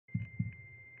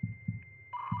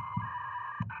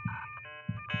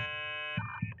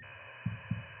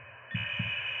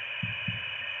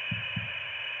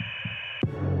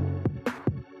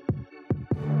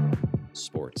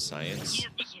sports science,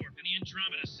 and the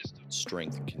Andromeda system,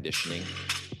 strength conditioning,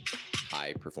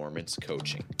 high performance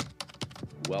coaching.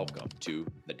 Welcome to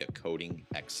the Decoding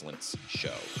Excellence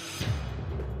Show.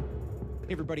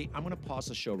 Hey everybody, I'm going to pause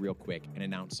the show real quick and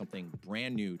announce something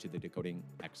brand new to the Decoding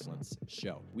Excellence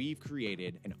Show. We've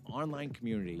created an online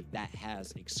community that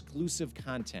has exclusive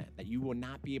content that you will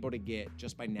not be able to get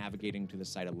just by navigating to the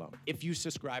site alone. If you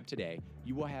subscribe today,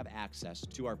 you will have access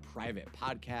to our private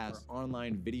podcast, our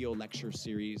online video lecture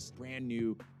series, brand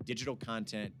new digital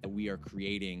content that we are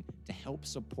creating to help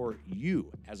support you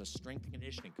as a strength and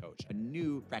conditioning coach, a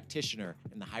new practitioner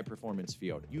in the high performance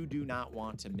field. You do not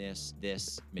want to miss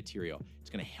this material. It's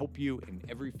going to help you in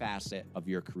every facet of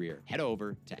your career. Head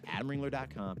over to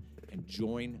adamringler.com and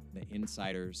join the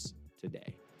insiders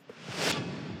today.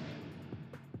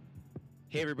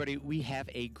 Hey everybody, we have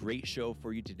a great show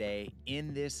for you today.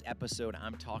 In this episode,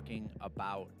 I'm talking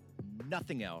about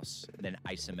nothing else than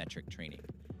isometric training.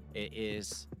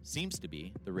 It seems to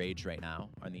be the rage right now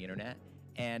on the internet.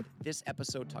 And this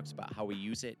episode talks about how we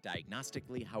use it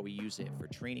diagnostically, how we use it for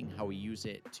training, how we use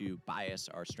it to bias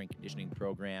our strength conditioning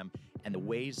program, and the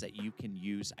ways that you can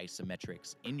use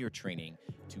isometrics in your training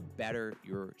to better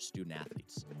your student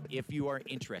athletes. If you are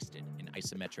interested in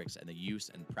isometrics and the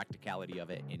use and practicality of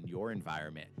it in your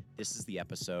environment, this is the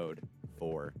episode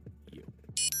for you.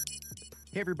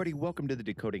 Hey everybody, welcome to the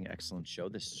Decoding Excellence Show.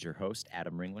 This is your host,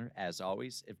 Adam Ringler. As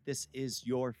always, if this is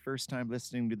your first time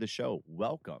listening to the show,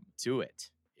 welcome to it.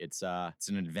 It's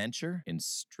an adventure in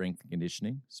strength and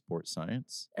conditioning, sports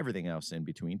science, everything else in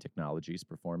between, technologies,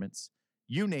 performance,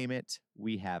 you name it,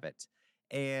 we have it.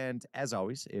 And as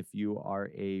always, if you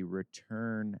are a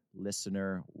return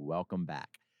listener, welcome back.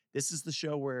 This is the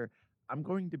show where I'm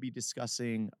going to be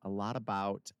discussing a lot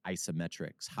about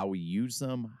isometrics, how we use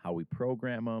them, how we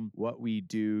program them, what we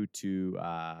do to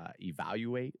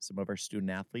evaluate some of our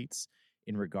student athletes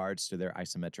in regards to their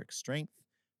isometric strength,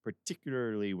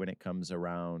 particularly when it comes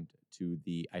around to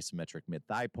the isometric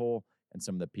mid-thigh pull and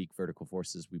some of the peak vertical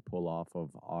forces we pull off of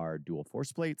our dual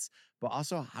force plates, but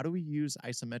also how do we use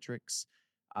isometrics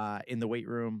in the weight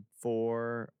room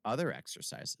for other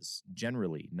exercises,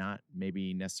 generally, not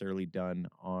maybe necessarily done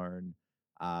on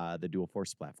the dual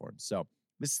force platform. So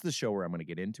this is the show where I'm going to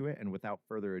get into it. And without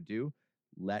further ado,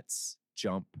 let's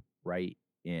jump right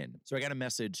in. So I got a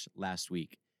message last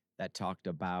week that talked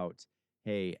about,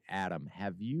 hey, Adam,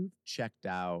 have you checked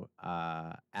out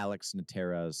Alex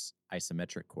Natera's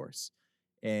isometric course?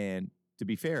 And to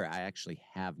be fair, I actually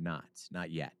have not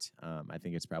yet. I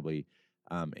think it's probably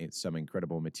it's some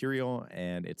incredible material,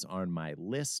 and it's on my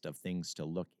list of things to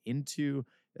look into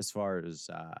as far as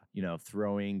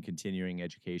throwing continuing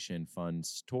education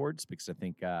funds towards, because I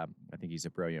think he's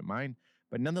a brilliant mind.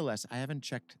 But nonetheless, I haven't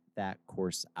checked that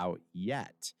course out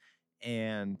yet.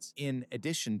 And in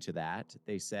addition to that,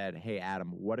 they said, hey,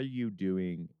 Adam, what are you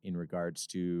doing in regards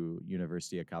to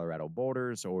University of Colorado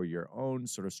Boulders or your own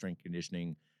sort of strength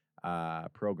conditioning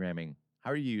programming?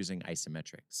 How are you using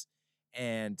isometrics?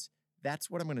 And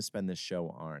that's what I'm going to spend this show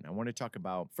on. I want to talk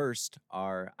about first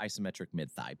our isometric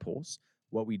mid-thigh pulls,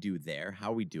 what we do there,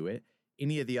 how we do it,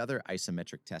 any of the other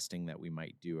isometric testing that we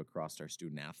might do across our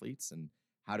student athletes, and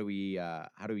how do we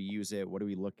use it? What do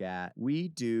we look at? We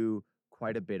do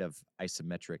quite a bit of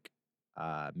isometric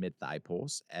mid-thigh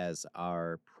pulls as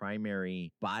our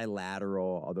primary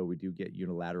bilateral, although we do get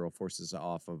unilateral forces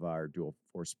off of our dual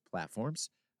force platforms,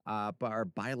 but our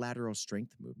bilateral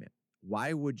strength movement.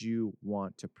 Why would you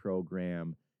want to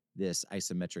program this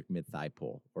isometric mid-thigh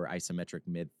pull or isometric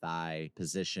mid-thigh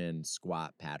position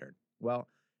squat pattern? Well,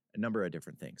 a number of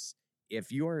different things.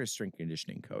 If you are a strength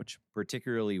conditioning coach,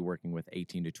 particularly working with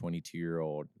 18 to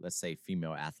 22-year-old, let's say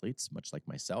female athletes, much like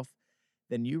myself,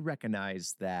 then you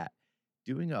recognize that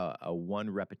doing a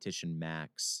one repetition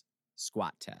max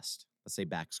squat test, let's say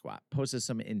back squat, poses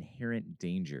some inherent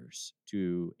dangers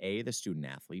to the student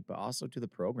athlete, but also to the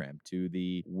program, to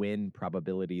the win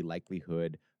probability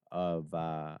likelihood of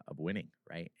winning,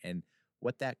 right? And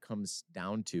what that comes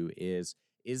down to is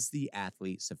the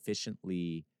athlete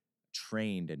sufficiently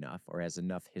trained enough or has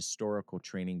enough historical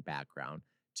training background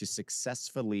to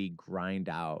successfully grind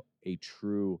out a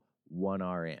true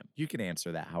 1RM? You can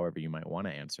answer that however you might want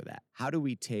to answer that. How do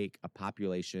we take a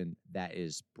population that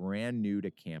is brand new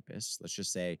to campus? Let's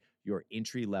just say your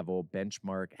entry-level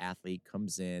benchmark athlete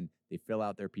comes in, they fill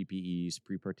out their PPEs,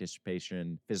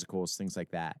 pre-participation, physicals, things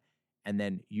like that, and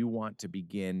then you want to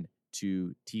begin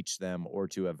to teach them or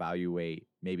to evaluate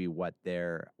maybe what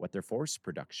their force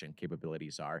production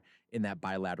capabilities are in that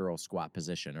bilateral squat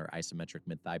position or isometric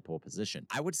mid-thigh pull position.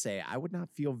 I would say I would not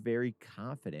feel very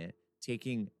confident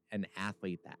taking an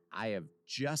athlete that I have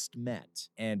just met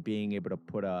and being able to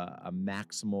put a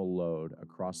maximal load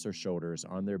across their shoulders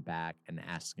on their back and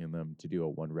asking them to do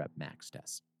a 1-rep max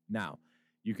test. Now,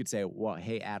 you could say, well,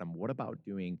 hey, Adam, what about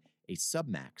doing a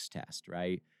sub-max test,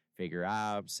 right? Figure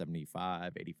out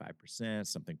 75, 85%,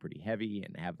 something pretty heavy,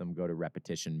 and have them go to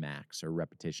repetition max or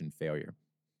repetition failure.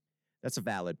 That's a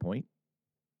valid point.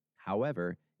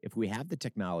 However, if we have the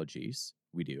technologies,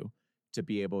 we do, to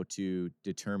be able to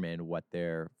determine what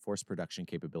their force production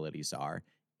capabilities are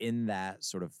in that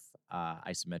sort of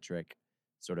isometric,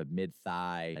 sort of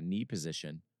mid-thigh knee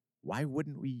position, why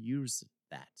wouldn't we use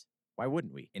that? Why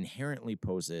wouldn't we? Inherently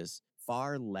poses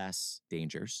far less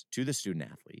dangers to the student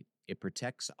athlete. It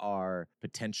protects our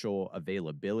potential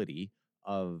availability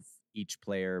of each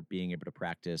player being able to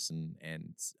practice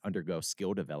and undergo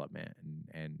skill development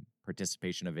and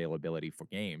participation availability for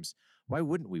games. Why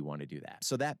wouldn't we want to do that?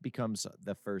 So that becomes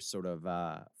the first sort of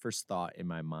first thought in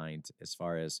my mind as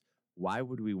far as why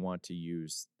would we want to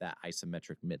use that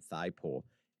isometric mid-thigh pull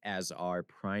as our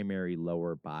primary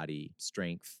lower body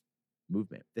strength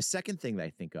movement. The second thing that I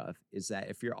think of is that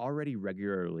if you're already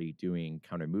regularly doing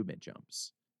counter movement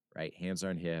jumps, right? Hands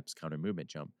on hips, counter movement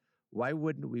jump, why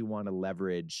wouldn't we want to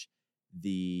leverage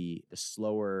the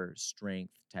slower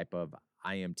strength type of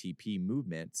IMTP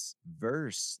movements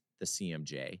versus the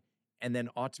CMJ, and then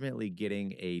ultimately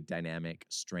getting a dynamic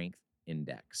strength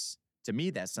index? To me,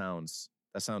 that sounds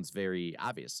very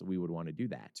obvious. We would want to do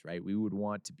that, right? We would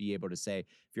want to be able to say,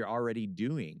 if you're already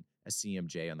doing a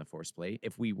CMJ on the force plate,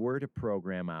 if we were to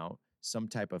program out some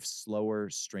type of slower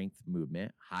strength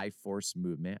movement, high force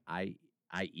movement,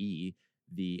 i.e.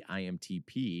 the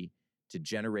IMTP, to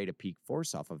generate a peak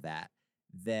force off of that,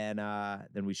 then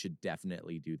we should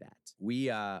definitely do that.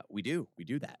 We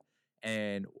do that.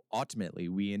 And ultimately,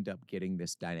 we end up getting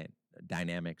this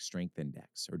dynamic strength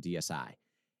index, or DSI.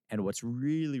 And what's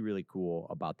really, really cool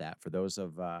about that, for those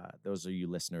of you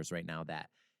listeners right now that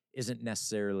isn't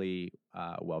necessarily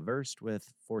well-versed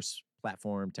with force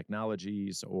platform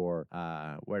technologies, or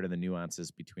what are the nuances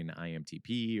between an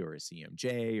IMTP or a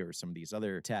CMJ or some of these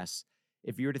other tests,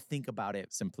 if you were to think about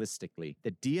it simplistically, the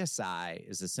DSI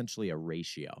is essentially a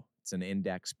ratio. It's an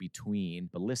index between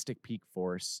ballistic peak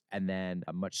force and then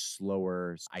a much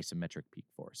slower isometric peak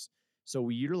force. So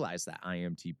we utilize that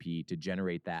IMTP to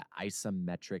generate that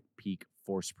isometric peak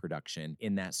force production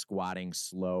in that squatting,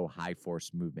 slow, high force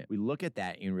movement. We look at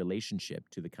that in relationship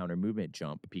to the counter movement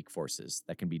jump peak forces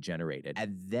that can be generated.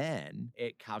 And then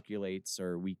it calculates,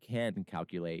 or we can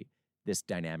calculate, this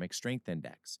dynamic strength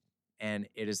index. And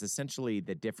it is essentially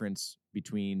the difference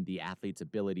between the athlete's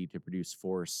ability to produce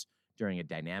force during a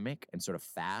dynamic and sort of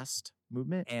fast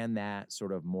movement and that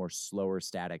sort of more slower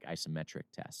static isometric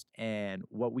test. And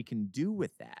what we can do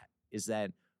with that is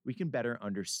that we can better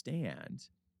understand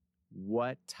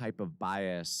what type of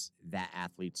bias that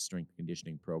athlete's strength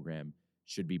conditioning program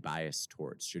should be biased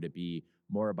towards. Should it be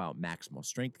more about maximal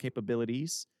strength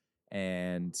capabilities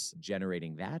and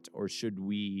generating that, or should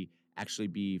we actually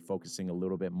be focusing a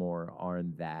little bit more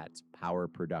on that power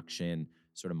production,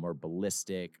 sort of more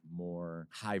ballistic, more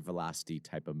high velocity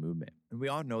type of movement? And we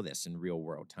all know this in real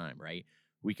world time, right?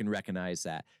 We can recognize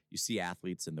that you see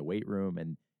athletes in the weight room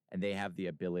and they have the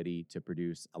ability to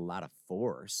produce a lot of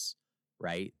force,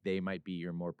 right? They might be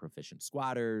your more proficient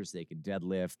squatters. They can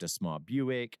deadlift a small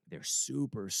Buick. They're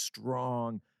super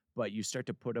strong, but you start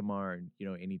to put them on,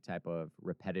 any type of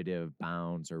repetitive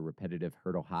bounds or repetitive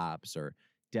hurdle hops or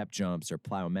depth jumps or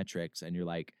plyometrics, and you're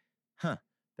like,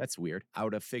 that's weird. I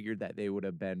would have figured that they would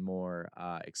have been more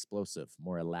explosive,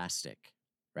 more elastic,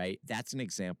 right? That's an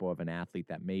example of an athlete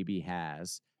that maybe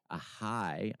has a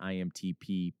high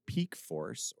IMTP peak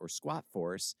force or squat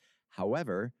force,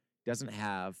 however, doesn't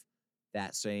have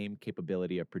that same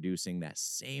capability of producing that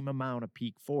same amount of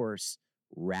peak force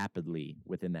rapidly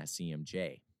within that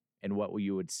CMJ. And what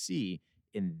you would see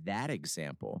in that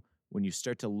example, when you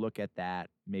start to look at that,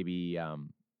 maybe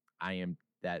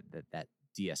that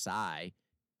DSI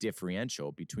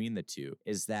differential between the two,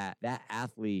 is that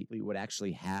athlete would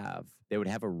actually have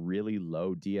a really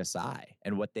low DSI,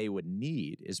 and what they would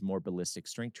need is more ballistic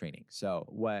strength training. So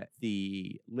what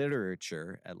the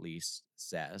literature at least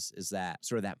says is that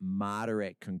sort of that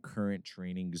moderate concurrent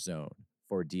training zone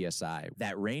for DSI,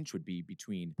 that range would be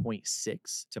between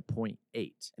 0.6 to 0.8.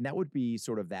 And that would be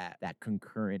sort of that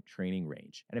concurrent training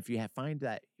range. And if you find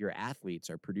that your athletes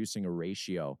are producing a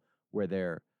ratio where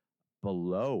they're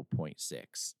below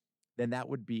 0.6, then that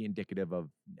would be indicative of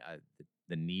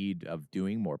the need of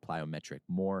doing more plyometric,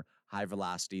 more high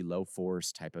velocity, low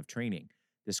force type of training.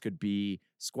 This could be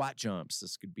squat jumps.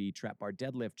 This could be trap bar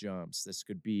deadlift jumps. This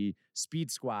could be speed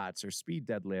squats or speed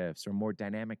deadlifts or more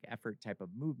dynamic effort type of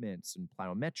movements and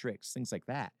plyometrics, things like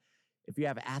that. If you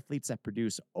have athletes that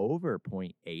produce over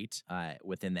 0.8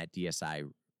 within that DSI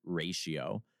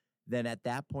ratio, then at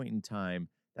that point in time,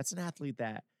 that's an athlete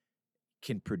that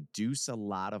can produce a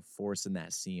lot of force in that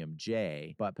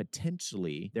CMJ, but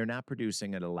potentially they're not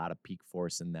producing at a lot of peak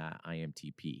force in that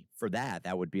IMTP. For that,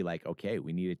 that would be like, okay,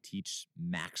 we need to teach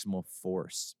maximal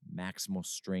force, maximal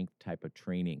strength type of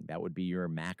training. That would be your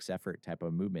max effort type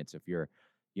of movements if you're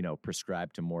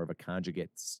prescribed to more of a conjugate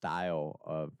style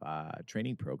of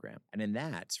training program. And in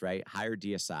that, right, higher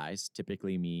DSIs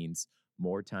typically means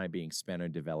more time being spent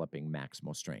on developing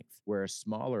maximal strength, where a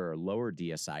smaller or lower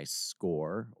DSI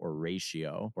score or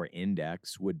ratio or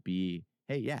index would be,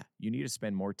 hey, yeah, you need to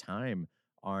spend more time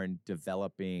on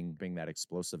developing that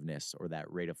explosiveness or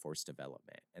that rate of force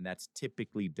development. And that's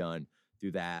typically done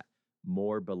through that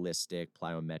more ballistic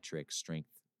plyometric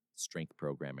strength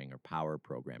programming or power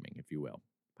programming, if you will.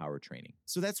 Power training.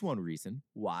 So that's one reason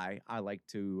why I like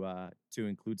to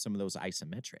include some of those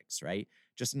isometrics, right?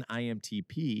 Just an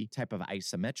IMTP type of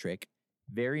isometric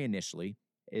very initially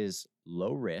is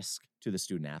low risk to the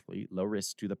student athlete, low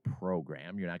risk to the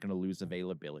program. You're not going to lose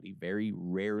availability. Very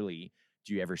rarely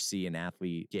do you ever see an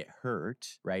athlete get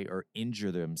hurt, right, or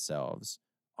injure themselves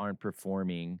on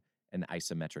performing an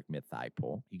isometric mid-thigh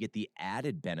pull. You get the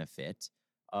added benefit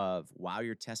of while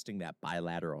you're testing that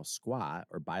bilateral squat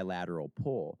or bilateral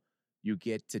pull, you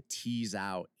get to tease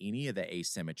out any of the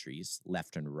asymmetries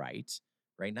left and right,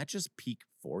 not just peak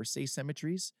force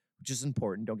asymmetries, which is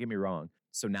important, don't get me wrong.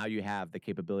 So now you have the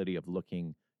capability of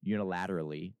looking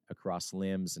unilaterally across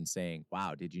limbs and saying,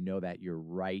 wow, did you know that your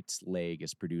right leg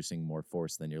is producing more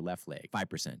force than your left leg?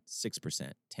 5%,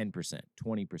 6%, 10%,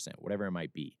 20%, whatever it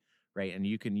might be, right? And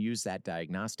you can use that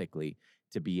diagnostically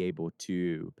to be able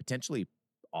to potentially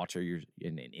alter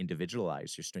and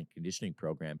individualize your strength conditioning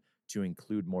program to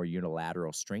include more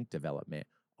unilateral strength development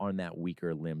on that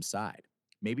weaker limb side.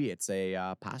 Maybe it's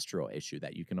a postural issue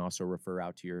that you can also refer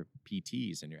out to your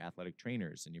PTs and your athletic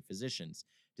trainers and your physicians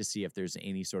to see if there's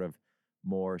any sort of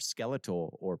more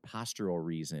skeletal or postural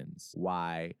reasons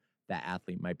why that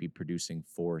athlete might be producing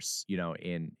force,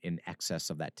 in excess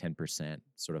of that 10%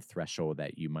 sort of threshold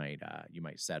that you might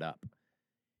set up.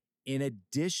 In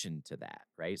addition to that,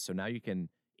 right? So now you can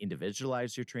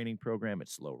individualize your training program.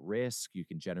 It's low risk. You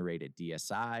can generate a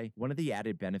DSI. One of the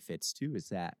added benefits too is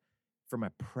that from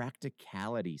a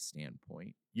practicality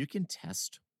standpoint, you can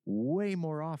test way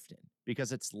more often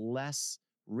because it's less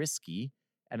risky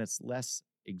and it's less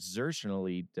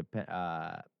exertionally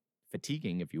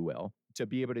fatiguing, if you will, to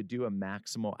be able to do a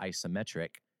maximal isometric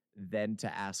than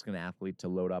to ask an athlete to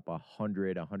load up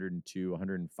 100, 102,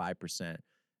 105%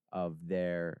 of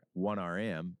their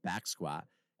 1RM back squat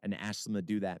and ask them to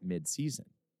do that mid-season.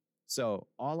 So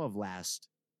all of last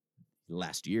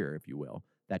year, if you will,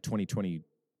 that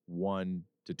 2021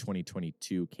 to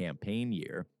 2022 campaign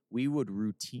year, we would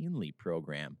routinely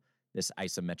program this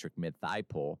isometric mid-thigh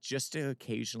pull just to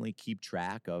occasionally keep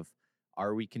track of,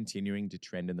 are we continuing to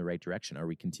trend in the right direction? Are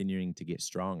we continuing to get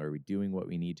strong? Are we doing what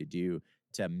we need to do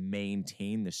to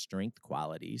maintain the strength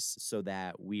qualities so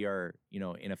that we are,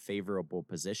 in a favorable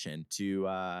position to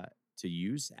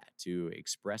use that, to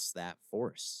express that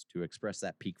force, to express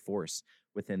that peak force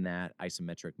within that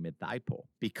isometric mid-thigh pull.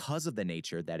 Because of the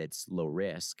nature that it's low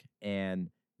risk and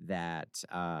that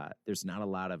there's not a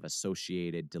lot of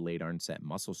associated delayed onset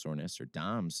muscle soreness or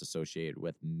DOMS associated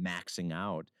with maxing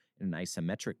out in an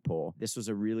isometric pull, this was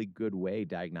a really good way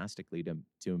diagnostically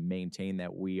to maintain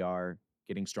that we are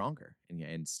getting stronger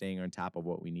and staying on top of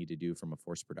what we need to do from a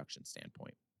force production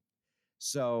standpoint.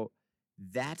 So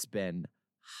that's been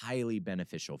highly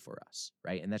beneficial for us,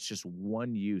 right? And that's just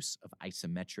one use of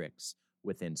isometrics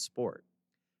within sport,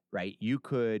 right? You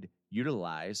could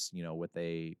utilize, with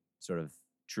a sort of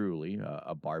truly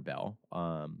a barbell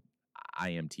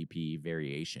IMTP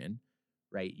variation,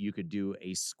 right? You could do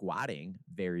a squatting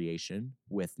variation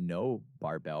with no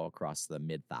barbell across the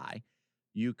mid-thigh.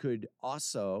 You could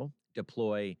also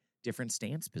deploy different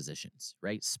stance positions,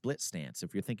 right? Split stance.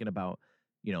 If you're thinking about,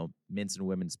 men's and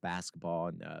women's basketball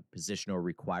and the positional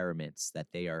requirements that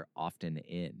they are often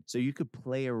in. So you could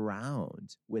play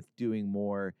around with doing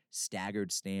more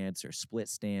staggered stance or split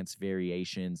stance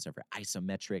variations or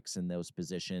isometrics in those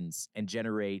positions and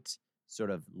generate sort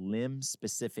of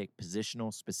limb-specific,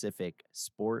 positional-specific,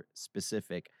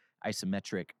 sport-specific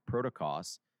isometric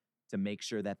protocols to make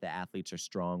sure that the athletes are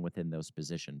strong within those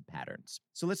position patterns.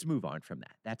 So let's move on from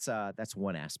that. That's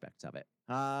one aspect of it.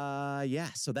 Yeah.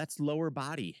 So that's lower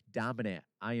body dominant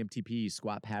IMTP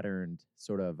squat patterned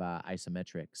sort of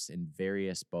isometrics in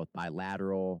various both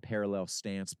bilateral parallel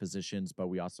stance positions, but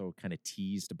we also kind of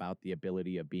teased about the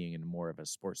ability of being in more of a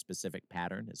sport specific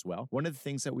pattern as well. One of the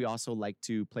things that we also like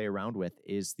to play around with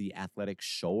is the athletic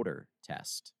shoulder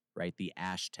test, right? The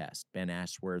ASH test. Ben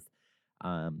Ashworth,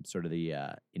 sort of the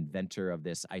inventor of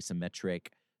this isometric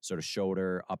sort of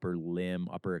shoulder, upper limb,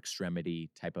 upper extremity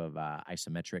type of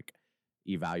isometric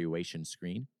evaluation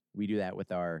screen. We do that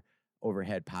with our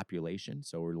overhead population.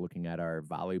 So we're looking at our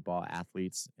volleyball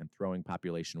athletes and throwing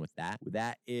population with that.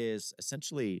 That is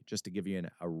essentially, just to give you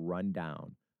a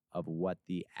rundown of what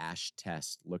the ASH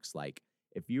test looks like.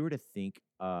 If you were to think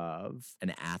of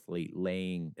an athlete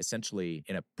laying essentially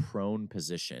in a prone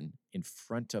position in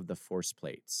front of the force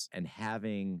plates and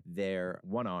having their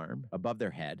one arm above their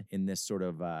head in this sort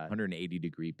of 180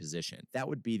 degree position, that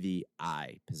would be the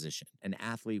I position. An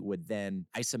athlete would then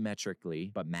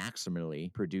isometrically, but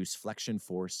maximally produce flexion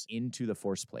force into the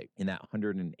force plate in that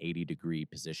 180 degree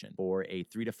position for a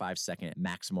 3 to 5 second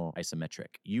maximal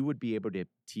isometric. You would be able to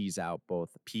tease out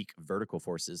both peak vertical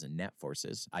forces and net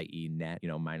forces, i.e. net,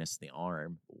 minus the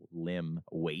arm, limb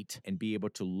weight, and be able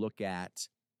to look at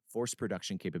force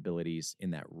production capabilities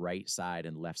in that right side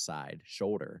and left side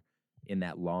shoulder in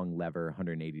that long lever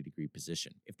 180 degree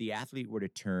position. If the athlete were to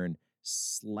turn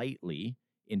slightly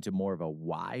into more of a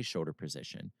Y shoulder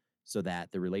position so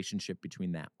that the relationship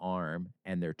between that arm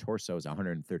and their torso is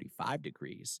 135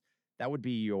 degrees, that would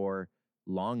be your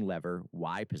long lever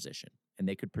Y position. And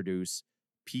they could produce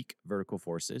peak vertical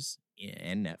forces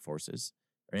and net forces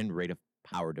and rate of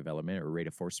power development or rate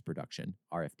of force production,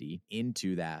 RFD,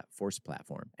 into that force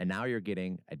platform. And now you're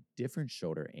getting a different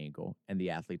shoulder angle and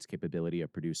the athlete's capability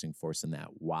of producing force in that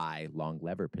Y long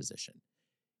lever position.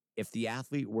 If the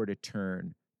athlete were to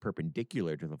turn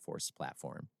perpendicular to the force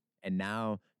platform, and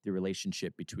now the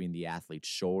relationship between the athlete's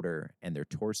shoulder and their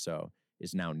torso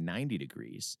is now 90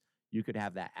 degrees, you could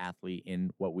have that athlete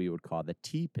in what we would call the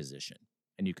T position.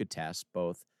 And you could test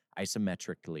both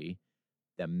isometrically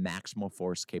the maximal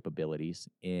force capabilities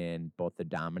in both the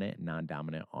dominant and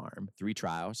non-dominant arm. 3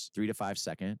 trials, 3 to 5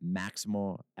 second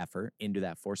maximal effort into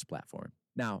that force platform.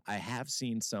 Now, I have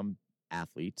seen some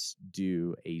athletes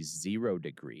do a 0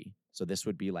 degree. So this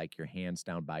would be like your hands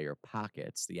down by your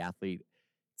pockets. The athlete's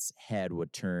head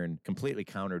would turn completely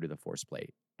counter to the force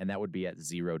plate, and that would be at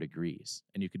 0 degrees.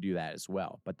 And you could do that as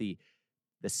well. But the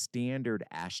standard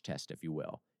ASH test, if you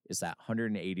will, is that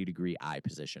 180 degree I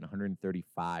position,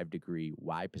 135 degree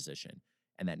Y position,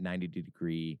 and that 90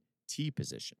 degree T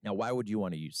position. Now, why would you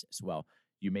want to use this? Well,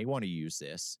 you may want to use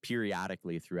this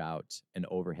periodically throughout an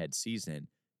overhead season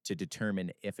to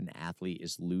determine if an athlete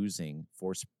is losing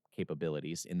force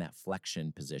capabilities in that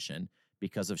flexion position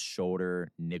because of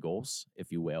shoulder niggles,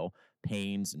 if you will,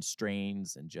 pains and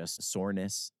strains and just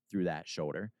soreness through that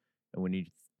shoulder. And when you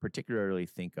particularly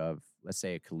think of, let's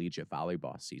say, a collegiate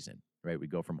volleyball season, right? We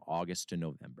go from August to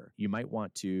November. You might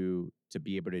want to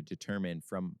be able to determine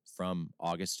from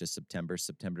August to September,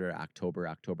 September to October,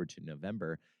 October to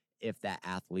November, if that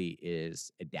athlete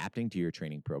is adapting to your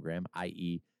training program,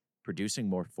 i.e. producing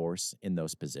more force in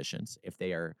those positions, if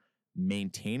they are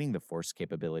maintaining the force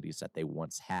capabilities that they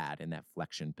once had in that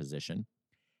flexion position,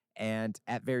 and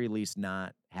at very least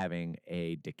not having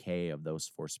a decay of those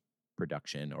force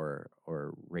production or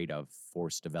rate of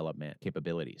force development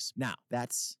capabilities. Now,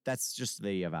 that's just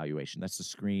the evaluation. That's the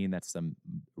screen. That's the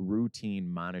routine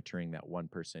monitoring that one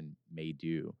person may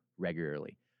do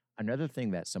regularly. Another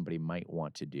thing that somebody might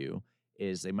want to do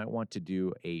is they might want to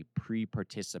do a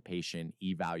pre-participation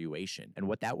evaluation. And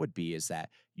what that would be is that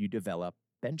you develop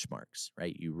benchmarks,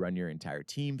 right? You run your entire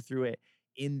team through it.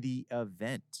 In the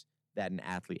event that an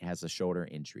athlete has a shoulder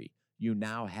injury, you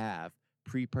now have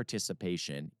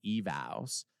pre-participation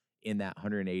evals in that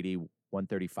 180,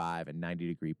 135, and 90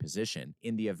 degree position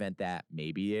in the event that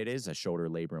maybe it is a shoulder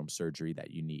labrum surgery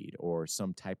that you need or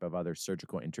some type of other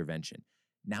surgical intervention.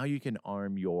 Now you can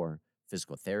arm your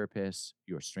physical therapist,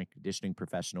 your strength conditioning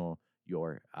professional,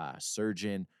 your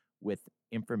surgeon with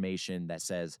information that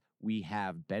says we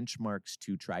have benchmarks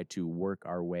to try to work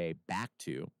our way back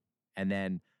to, and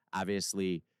then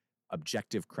obviously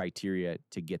objective criteria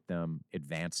to get them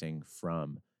advancing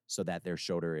from, so that their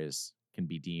shoulder can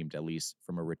be deemed, at least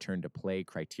from a return to play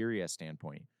criteria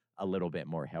standpoint, a little bit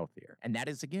more healthier. And that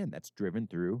is, again, that's driven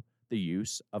through the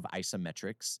use of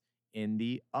isometrics in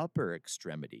the upper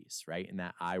extremities, right? In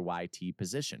that IYT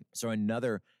position. So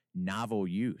another novel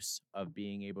use of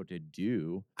being able to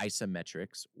do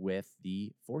isometrics with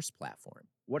the force platform.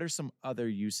 What are some other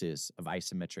uses of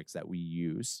isometrics that we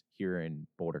use here in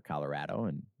Boulder, Colorado,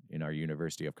 and in our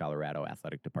University of Colorado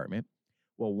athletic department?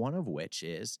 Well, one of which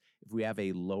is if we have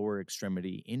a lower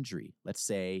extremity injury, let's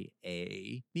say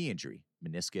a knee injury,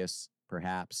 meniscus,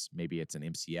 perhaps, maybe it's an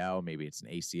MCL, maybe it's an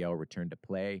ACL, return to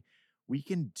play, we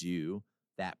can do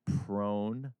that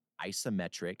prone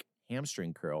isometric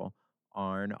hamstring curl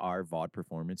on our VOD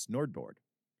Performance NordBoard.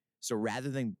 So rather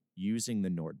than using the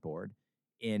NordBoard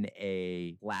in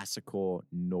a classical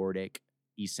Nordic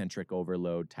eccentric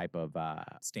overload type of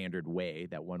standard way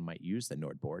that one might use the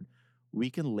NordBoard, we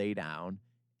can lay down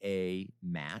a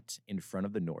mat in front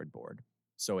of the NordBoard.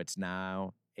 So it's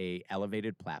now a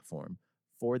elevated platform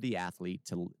for the athlete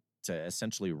to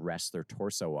essentially rest their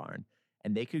torso on.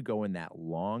 And they could go in that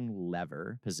long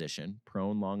lever position,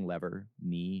 prone long lever,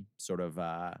 knee sort of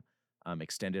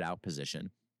extended out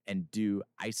position, and do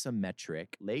isometric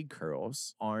leg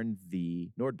curls on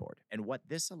the NordBoard. And what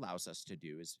this allows us to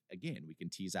do is, again, we can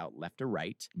tease out left or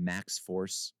right, max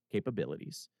force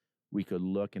capabilities. We could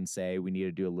look and say we need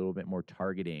to do a little bit more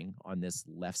targeting on this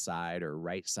left side or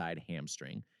right side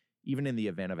hamstring. Even in the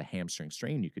event of a hamstring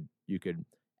strain, you could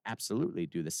absolutely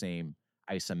do the same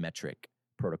isometric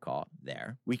protocol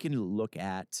there. We can look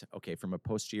at, okay, from a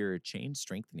posterior chain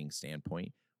strengthening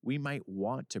standpoint, we might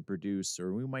want to produce,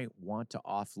 or we might want to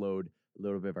offload a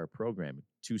little bit of our program,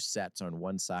 2 sets on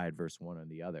one side versus one on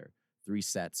the other, 3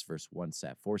 sets versus 1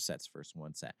 set, 4 sets versus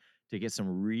 1 set, to get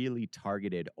some really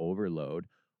targeted overload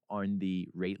on the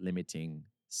rate limiting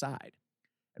side.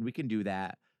 And we can do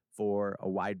that for a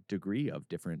wide degree of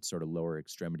different sort of lower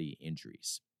extremity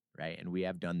injuries, right? And we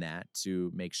have done that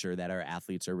to make sure that our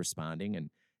athletes are responding and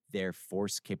their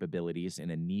force capabilities in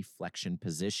a knee flexion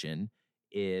position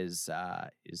is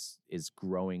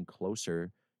growing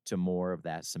closer to more of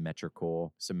that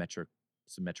symmetrical,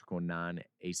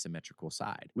 non-asymmetrical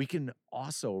side. We can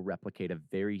also replicate a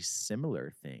very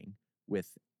similar thing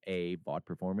with a VOD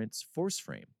Performance force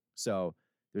frame. So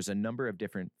there's a number of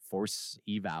different force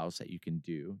evals that you can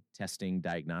do, testing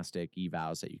diagnostic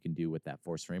evals that you can do with that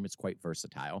force frame. It's quite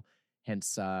versatile,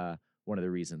 hence one of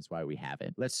the reasons why we have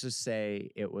it. Let's just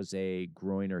say it was a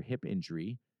groin or hip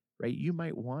injury, right? You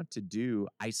might want to do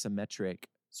isometric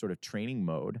sort of training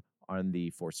mode on the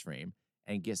force frame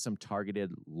and get some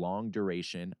targeted long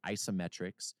duration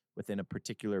isometrics within a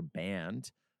particular band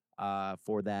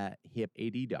for that hip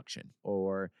adduction.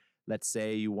 Or let's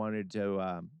say you wanted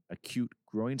to acute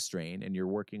groin strain and you're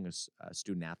working a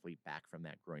student athlete back from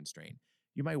that groin strain.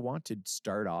 You might want to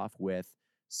start off with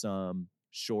some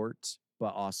short,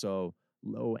 but also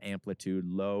low amplitude,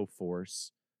 low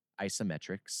force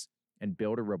isometrics and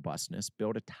build a robustness,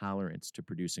 build a tolerance to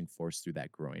producing force through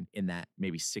that groin in that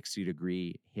maybe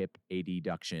 60-degree hip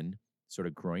adduction sort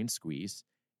of groin squeeze.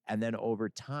 And then over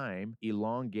time,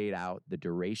 elongate out the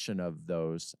duration of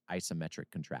those isometric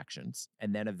contractions,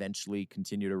 and then eventually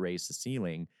continue to raise the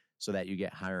ceiling so that you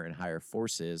get higher and higher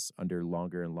forces under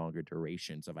longer and longer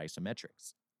durations of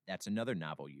isometrics. That's another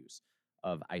novel use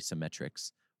of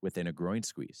isometrics within a groin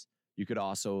squeeze. You could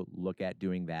also look at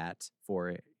doing that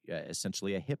for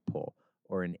essentially a hip pull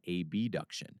or an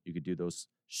abduction. You could do those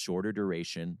shorter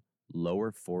duration,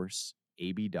 lower force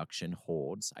abduction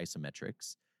holds,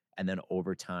 isometrics, and then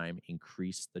over time,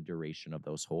 increase the duration of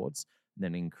those holds, and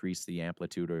then increase the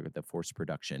amplitude or the force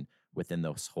production within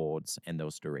those holds and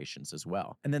those durations as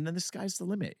well. And then the sky's the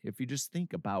limit. If you just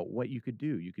think about what you could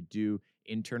do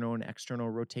internal and external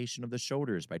rotation of the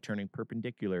shoulders by turning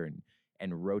perpendicular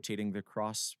and rotating the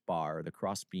crossbar, the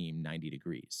cross beam 90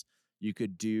 degrees. You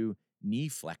could do knee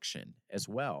flexion as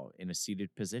well in a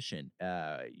seated position,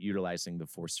 utilizing the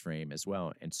force frame as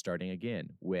well, and starting again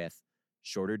with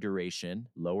shorter duration,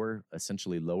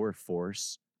 essentially lower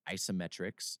force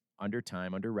isometrics under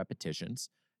time, under repetitions,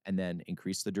 and then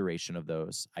increase the duration of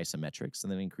those isometrics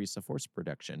and then increase the force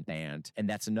production band. And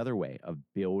that's another way of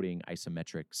building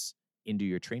isometrics into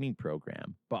your training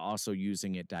program, but also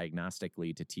using it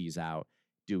diagnostically to tease out,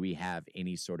 do we have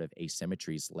any sort of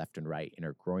asymmetries left and right in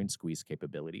our groin squeeze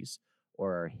capabilities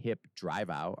or our hip drive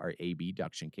out, our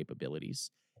abduction capabilities?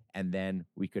 And then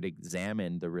we could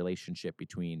examine the relationship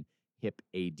between hip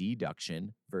adduction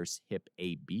versus hip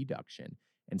abduction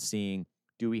and seeing,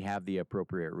 do we have the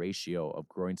appropriate ratio of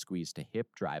groin squeeze to hip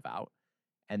drive out?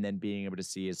 And then being able to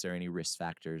see, is there any risk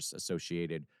factors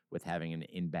associated with having an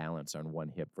imbalance on one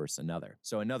hip versus another?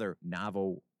 So another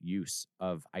novel use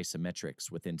of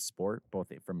isometrics within sport,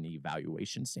 both from an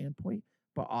evaluation standpoint,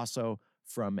 but also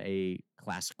from a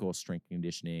classical strength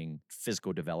conditioning,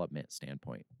 physical development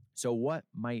standpoint. So what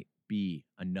might be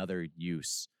another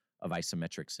use of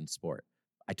isometrics in sport?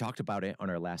 I talked about it on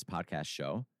our last podcast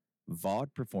show.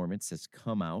 VOD Performance has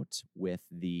come out with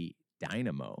the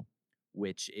Dynamo,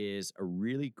 which is a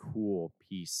really cool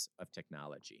piece of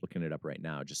technology. Looking it up right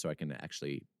now, just so I can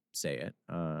actually say it.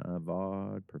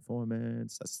 VOD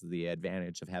Performance. That's the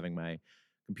advantage of having my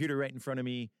computer right in front of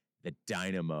me. The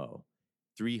Dynamo,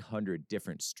 300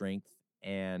 different strength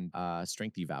and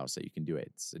strength evals that you can do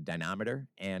it. It's a dynamometer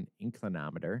and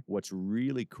inclinometer. What's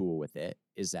really cool with it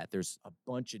is that there's a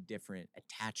bunch of different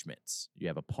attachments. You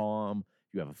have a palm,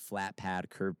 you have a flat pad,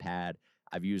 curved pad.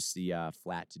 I've used the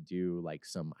flat to do like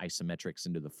some isometrics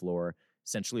into the floor,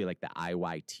 essentially like the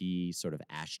IYT sort of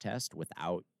ash test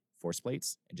without force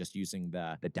plates and just using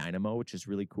the Dynamo, which is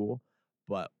really cool.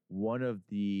 But one of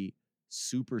the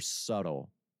super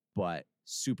subtle but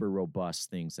super robust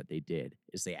things that they did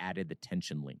is they added the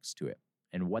tension links to it.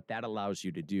 And what that allows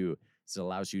you to do is it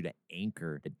allows you to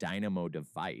anchor the Dynamo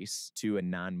device to a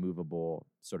non-movable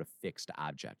sort of fixed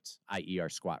object, i.e. our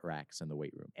squat racks in the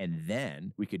weight room. And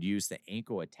then we could use the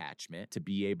ankle attachment to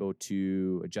be able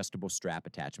to adjustable strap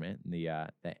attachment, the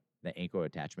ankle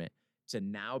attachment, to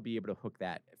now be able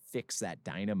to fix that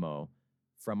Dynamo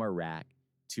from our rack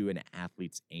to an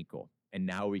athlete's ankle. And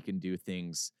now we can do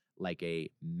things like a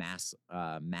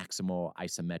maximal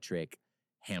isometric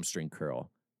hamstring curl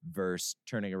versus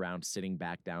turning around, sitting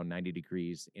back down 90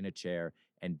 degrees in a chair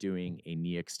and doing a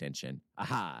knee extension.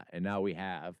 Aha. And now we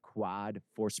have quad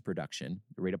force production,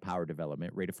 rate of power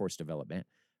development, rate of force development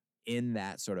in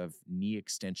that sort of knee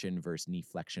extension versus knee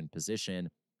flexion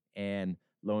position. And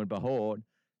lo and behold,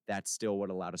 that's still what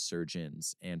a lot of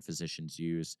surgeons and physicians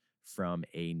use from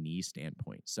a knee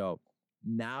standpoint. So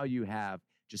now you have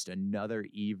just another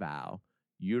eval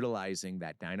utilizing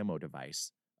that Dynamo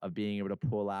device of being able to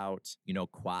pull out,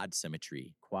 quad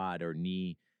symmetry, quad or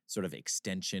knee sort of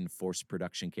extension force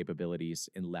production capabilities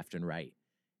in left and right.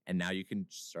 And now you can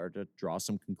start to draw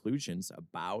some conclusions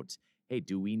about, hey,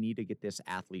 do we need to get this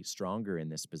athlete stronger in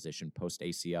this position post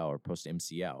ACL or post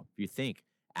MCL? If you think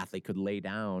athlete could lay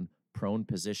down, prone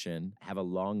position, have a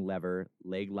long lever,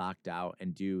 leg locked out,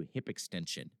 and do hip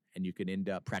extension, and you can end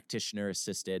up practitioner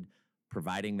assisted,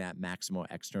 providing that maximal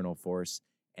external force.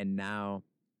 And now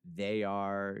they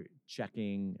are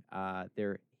checking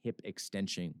their hip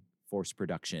extension force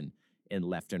production in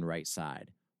left and right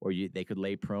side. Or they could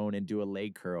lay prone and do a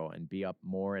leg curl and be up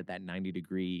more at that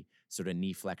 90-degree sort of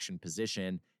knee flexion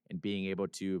position and being able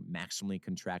to maximally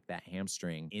contract that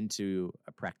hamstring into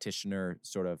a practitioner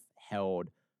sort of held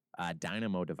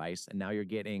Dynamo device. And now you're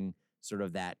getting sort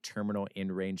of that terminal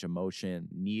end range of motion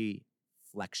knee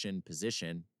flexion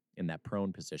position in that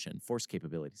prone position, force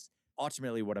capabilities.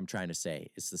 Ultimately, what I'm trying to say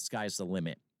is the sky's the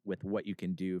limit with what you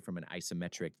can do from an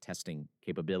isometric testing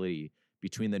capability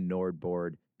between the Nord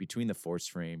board, between the force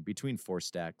frame, between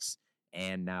ForceDecks,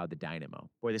 and now the Dynamo.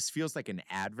 Boy, this feels like an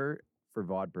advert for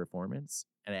VOD Performance,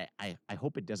 and I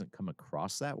hope it doesn't come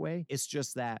across that way. It's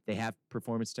just that they have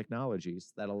performance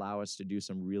technologies that allow us to do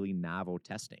some really novel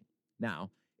testing.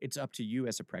 Now, it's up to you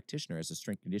as a practitioner, as a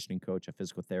strength conditioning coach, a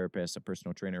physical therapist, a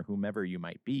personal trainer, whomever you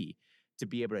might be, to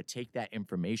be able to take that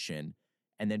information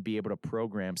and then be able to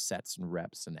program sets and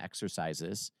reps and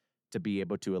exercises to be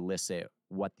able to elicit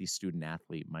what the student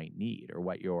athlete might need or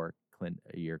what your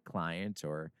client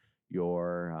or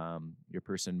your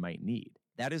person might need.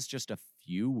 That is just a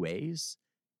few ways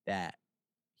that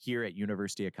here at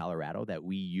University of Colorado that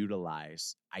we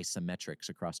utilize isometrics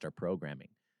across our programming.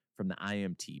 From the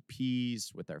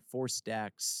IMTPs with our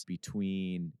ForceDecks,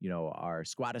 between our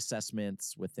squat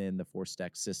assessments within the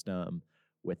ForceDeck system,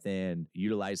 within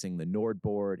utilizing the Nord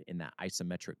board in that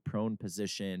isometric prone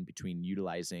position, between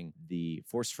utilizing the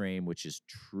force frame, which is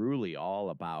truly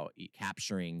all about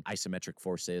capturing isometric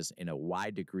forces in a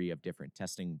wide degree of different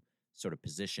testing sort of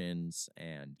positions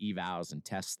and evals and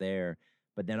tests there,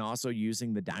 but then also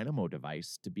using the Dynamo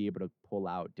device to be able to pull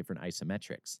out different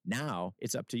isometrics. Now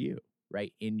it's up to you,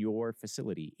 right, in your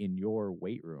facility, in your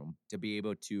weight room, to be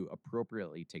able to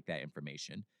appropriately take that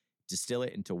information, distill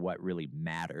it into what really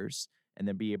matters, and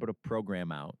then be able to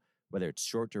program out whether it's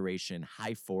short duration,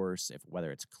 high force, whether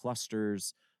it's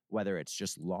clusters, whether it's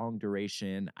just long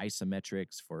duration,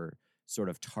 isometrics for sort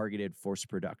of targeted force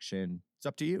production. It's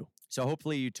up to you. So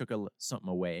hopefully you took something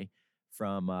away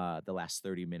from the last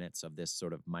 30 minutes of this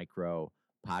sort of micro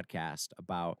podcast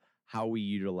about how we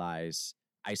utilize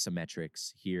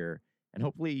isometrics here. And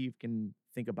hopefully you can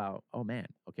think about, oh man,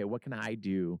 okay, what can I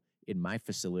do in my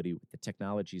facility with the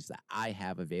technologies that I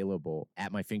have available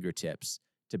at my fingertips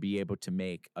to be able to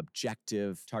make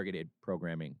objective, targeted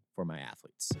programming for my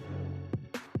athletes.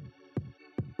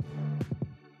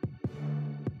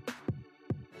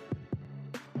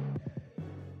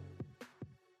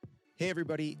 Hey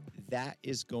everybody, that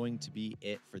is going to be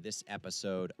it for this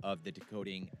episode of the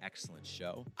Decoding Excellence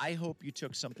Show. I hope you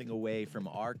took something away from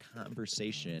our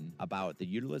conversation about the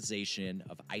utilization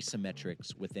of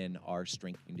isometrics within our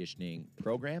strength conditioning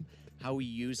program, how we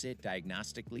use it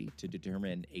diagnostically to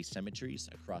determine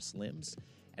asymmetries across limbs,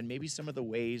 and maybe some of the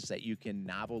ways that you can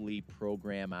novelly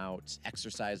program out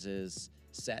exercises,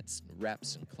 sets,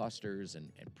 reps, and clusters,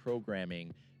 and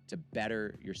programming to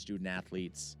better your student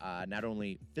athletes, not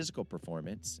only physical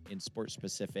performance in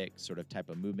sport-specific sort of type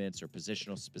of movements or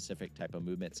positional-specific type of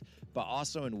movements, but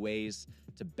also in ways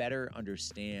to better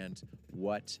understand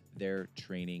what their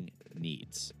training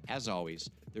needs. As always,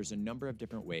 there's a number of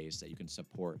different ways that you can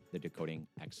support the Decoding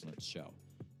Excellence Show.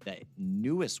 The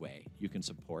newest way you can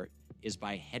support is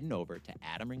by heading over to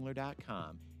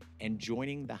adamringler.com and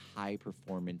joining the High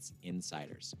Performance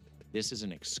Insiders. This is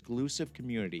an exclusive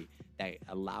community that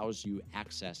allows you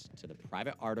access to the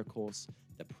private articles,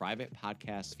 the private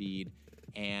podcast feed,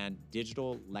 and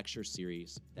digital lecture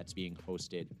series that's being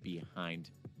hosted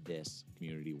behind this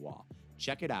community wall.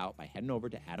 Check it out by heading over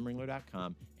to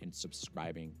adamringler.com and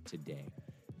subscribing today.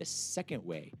 The second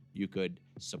way you could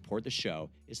support the show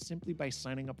is simply by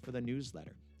signing up for the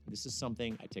newsletter. This is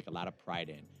something I take a lot of pride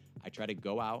in. I try to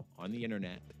go out on the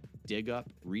internet, dig up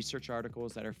research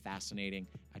articles that are fascinating.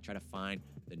 I try to find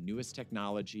the newest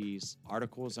technologies,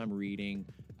 articles I'm reading,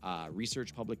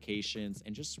 research publications,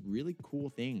 and just really cool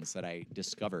things that I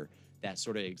discover that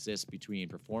sort of exist between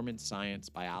performance science,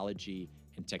 biology,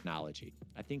 and technology.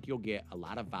 I think you'll get a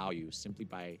lot of value simply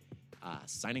by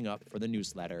signing up for the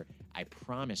newsletter. I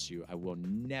promise you, I will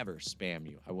never spam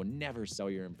you. I will never sell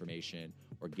your information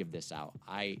or give this out.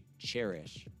 I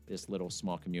cherish this little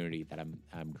small community that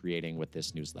I'm creating with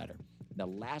this newsletter. The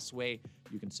last way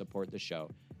you can support the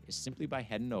show is simply by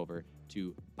heading over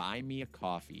to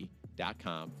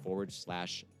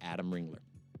buymeacoffee.com/Adam Ringler.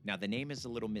 Now, the name is a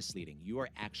little misleading. You are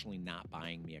actually not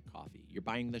buying me a coffee. You're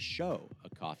buying the show a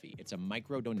coffee. It's a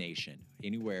micro donation,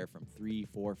 anywhere from $3,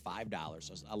 $4,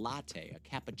 $5, a latte, a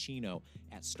cappuccino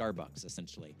at Starbucks,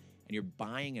 essentially. And you're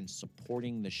buying and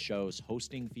supporting the show's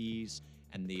hosting fees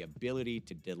and the ability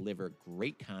to deliver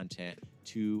great content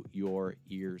to your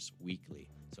ears weekly.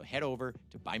 So head over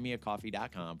to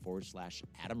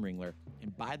buymeacoffee.com/Adam Ringler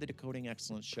and buy the Decoding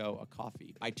Excellence Show a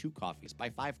coffee. Buy 2 coffees, buy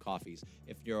 5 coffees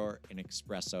if you're an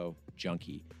espresso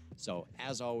junkie. So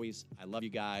as always, I love you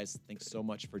guys. Thanks so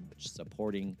much for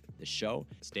supporting the show.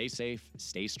 Stay safe,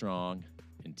 stay strong.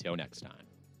 Until next time.